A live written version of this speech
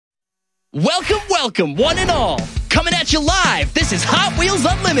Welcome, welcome, one and all. Coming at you live, this is Hot Wheels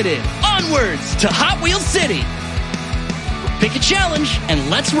Unlimited. Onwards to Hot Wheels City. Pick a challenge and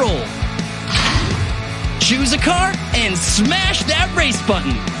let's roll. Choose a car and smash that race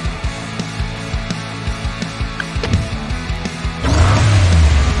button.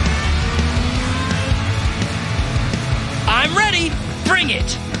 I'm ready. Bring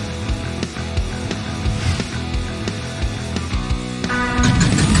it.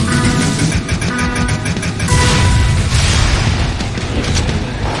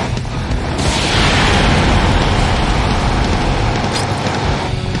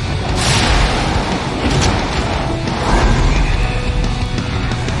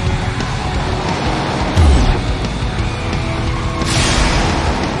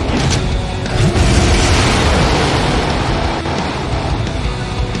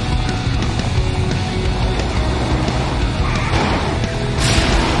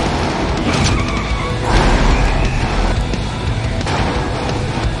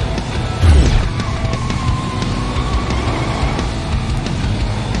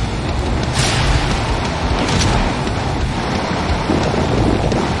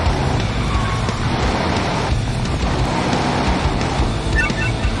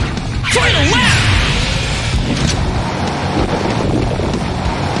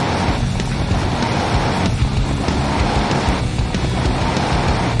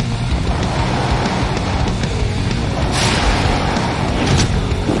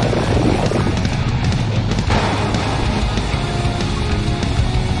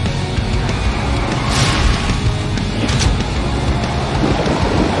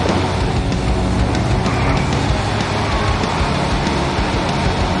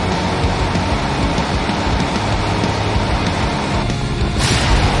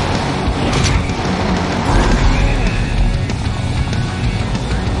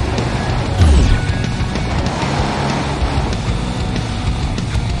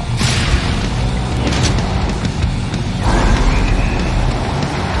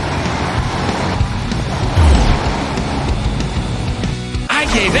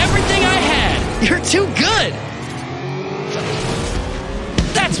 Gave everything I had. You're too good.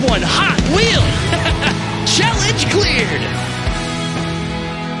 That's one hot wheel. Challenge cleared.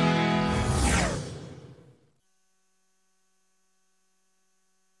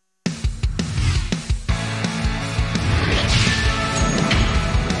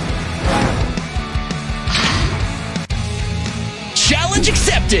 Challenge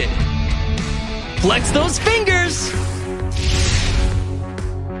accepted. Flex those fingers.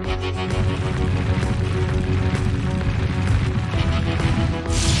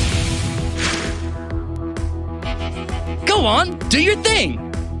 Go on, do your thing.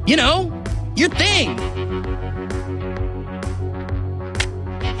 You know, your thing.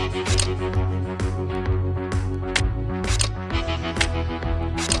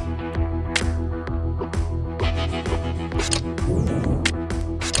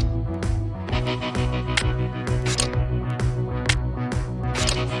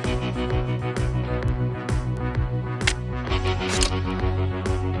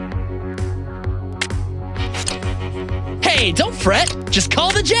 Hey, don't fret. Just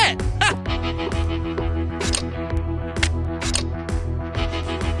call the jet. Ha!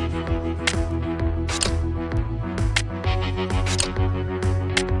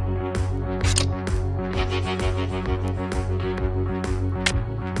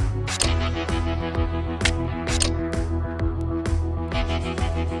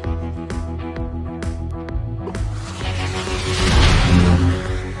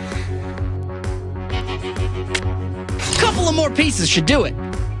 Couple of more pieces should do it.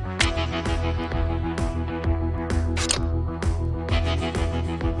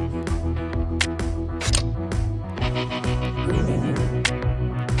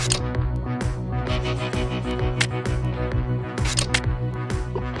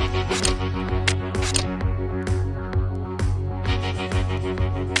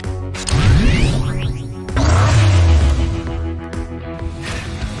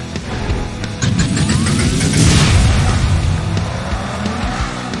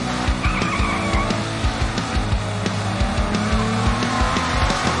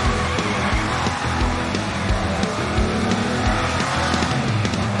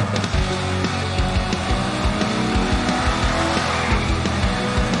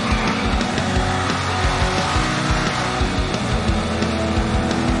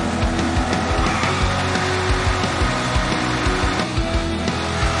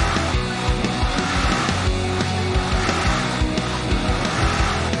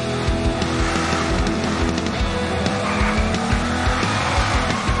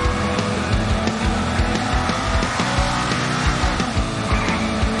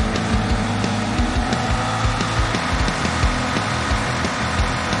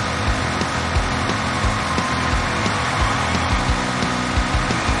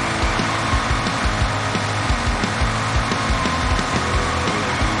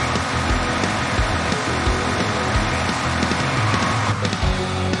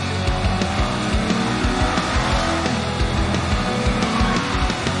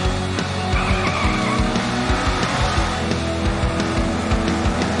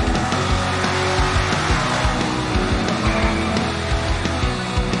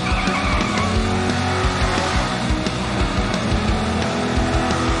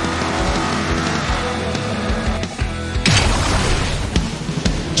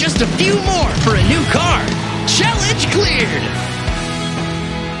 Just a few more for a new car. Challenge cleared.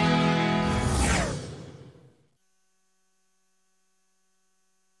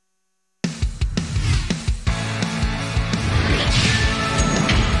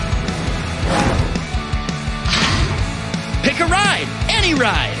 Pick a ride, any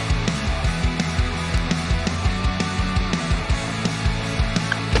ride.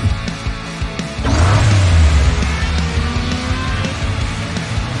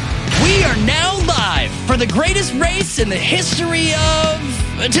 We are now live for the greatest race in the history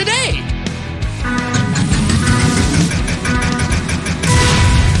of today.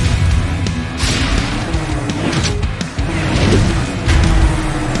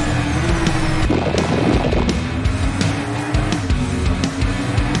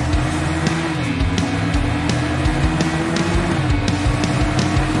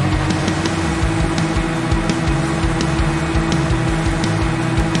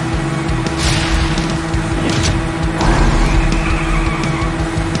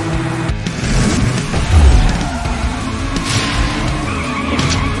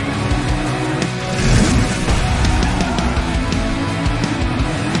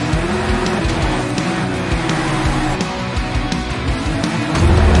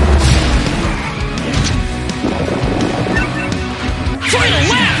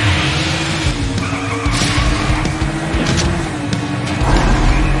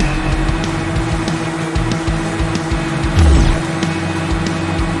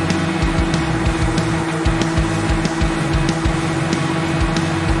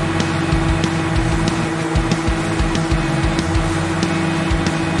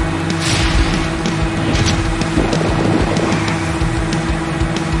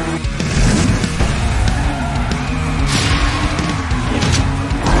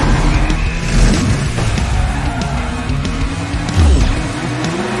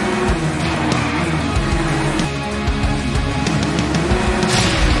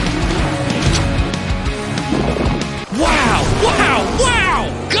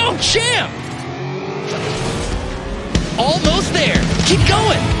 Champ! Almost there. Keep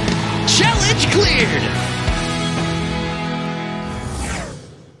going. Challenge cleared.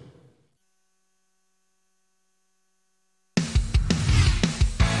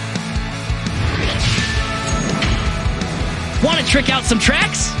 Want to trick out some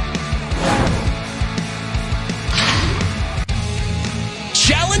tracks?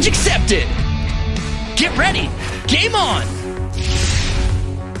 Challenge accepted. Get ready. Game on.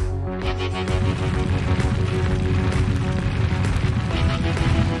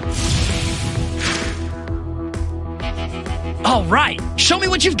 All right, show me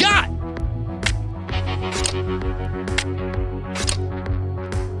what you've got.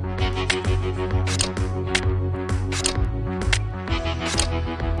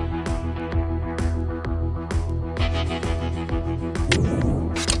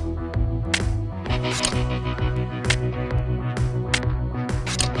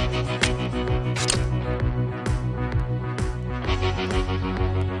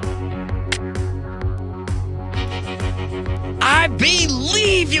 I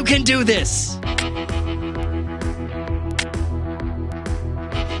believe you can do this!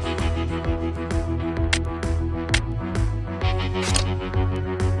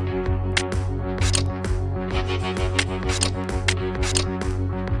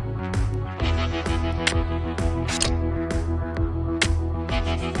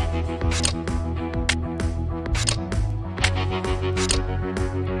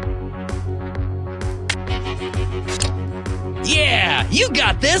 Yeah, you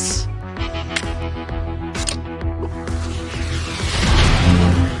got this!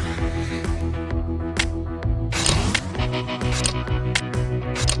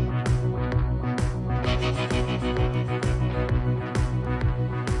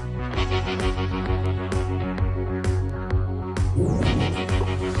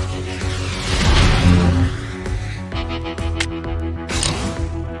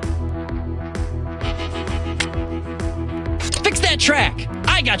 Fix that track!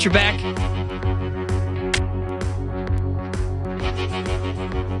 I got your back!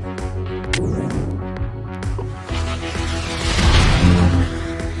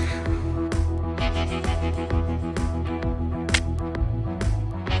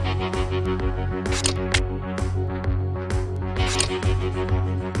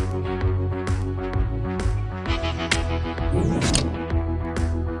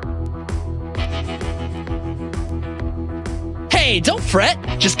 Hey, don't fret.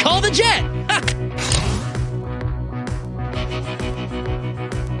 Just call the jet. Ha!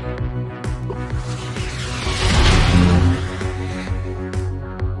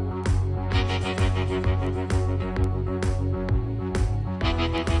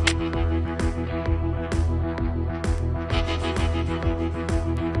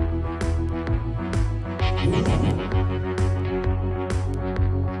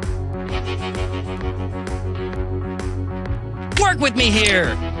 Work with me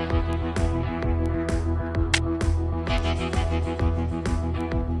here!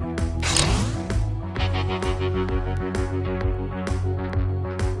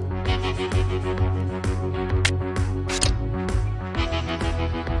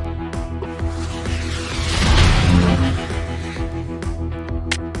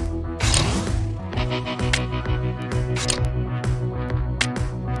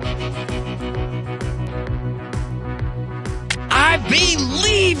 I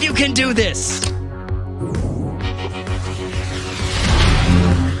believe you can do this!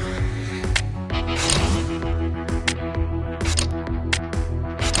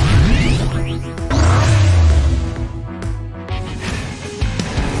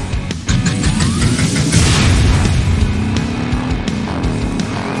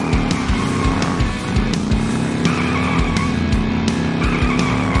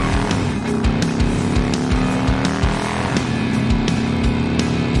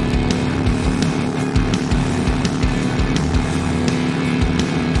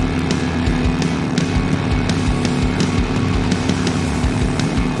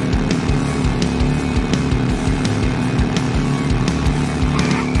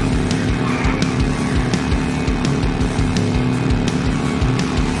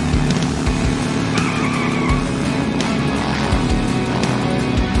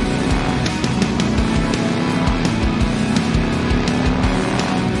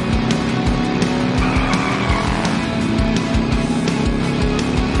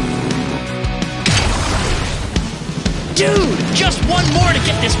 Dude, just one more to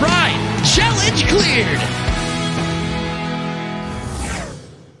get this ride! Challenge cleared!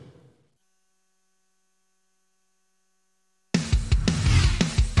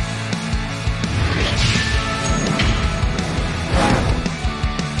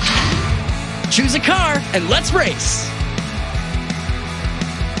 Choose a car and let's race!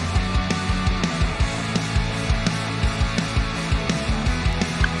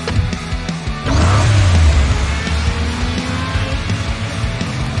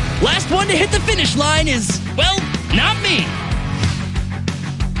 Last one to hit the finish line is, well, not me.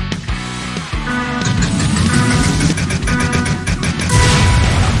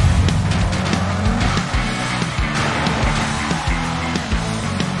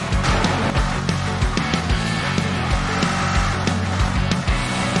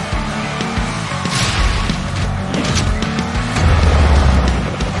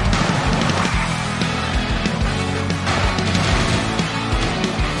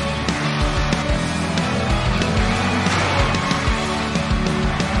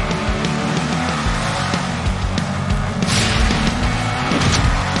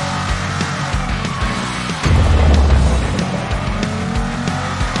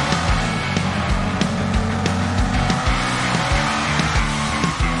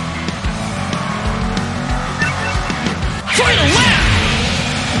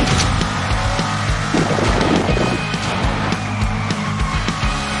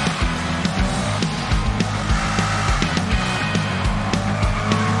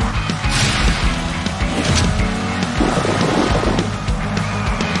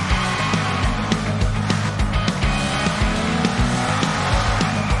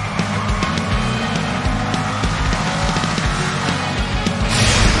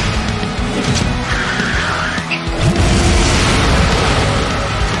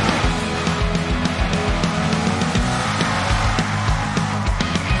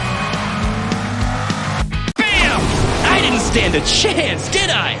 Stand a chance, did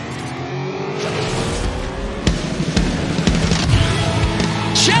I?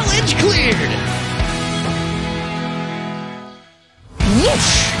 Challenge cleared!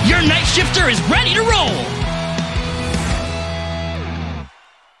 Whoosh! Your night shifter is ready to roll!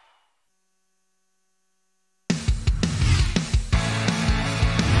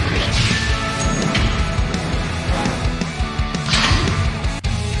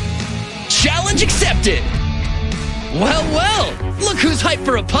 Challenge accepted! Well, well, look who's hyped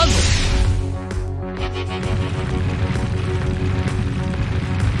for a puzzle.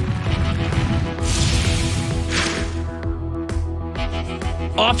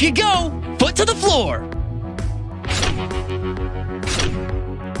 Off you go, foot to the floor.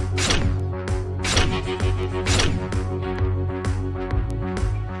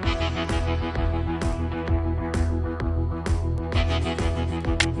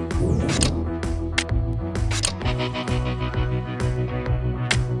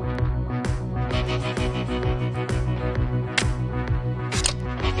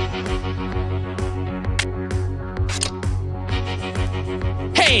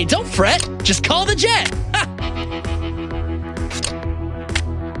 Hey, don't fret. Just call the jet. Ha!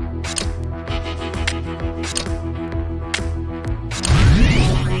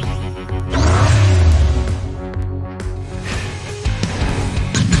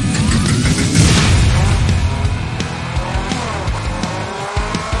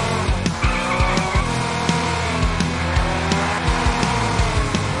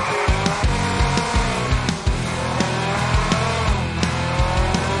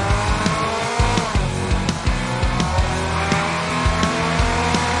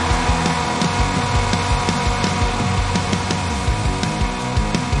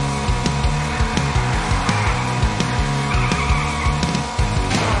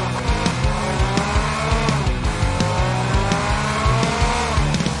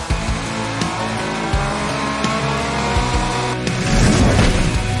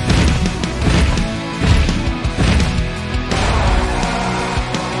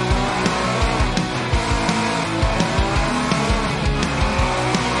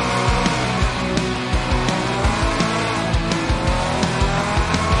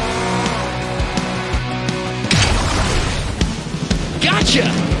 Gotcha!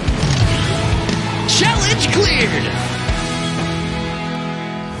 Challenge cleared!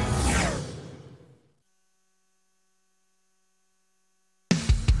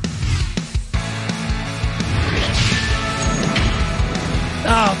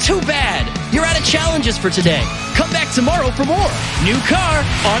 Oh, too bad! You're out of challenges for today. Come back tomorrow for more. New car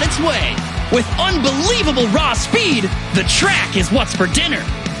on its way. With unbelievable raw speed, the track is what's for dinner.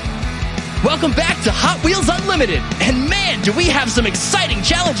 Welcome back to Hot Wheels Unlimited, and man, do we have some exciting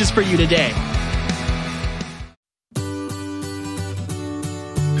challenges for you today.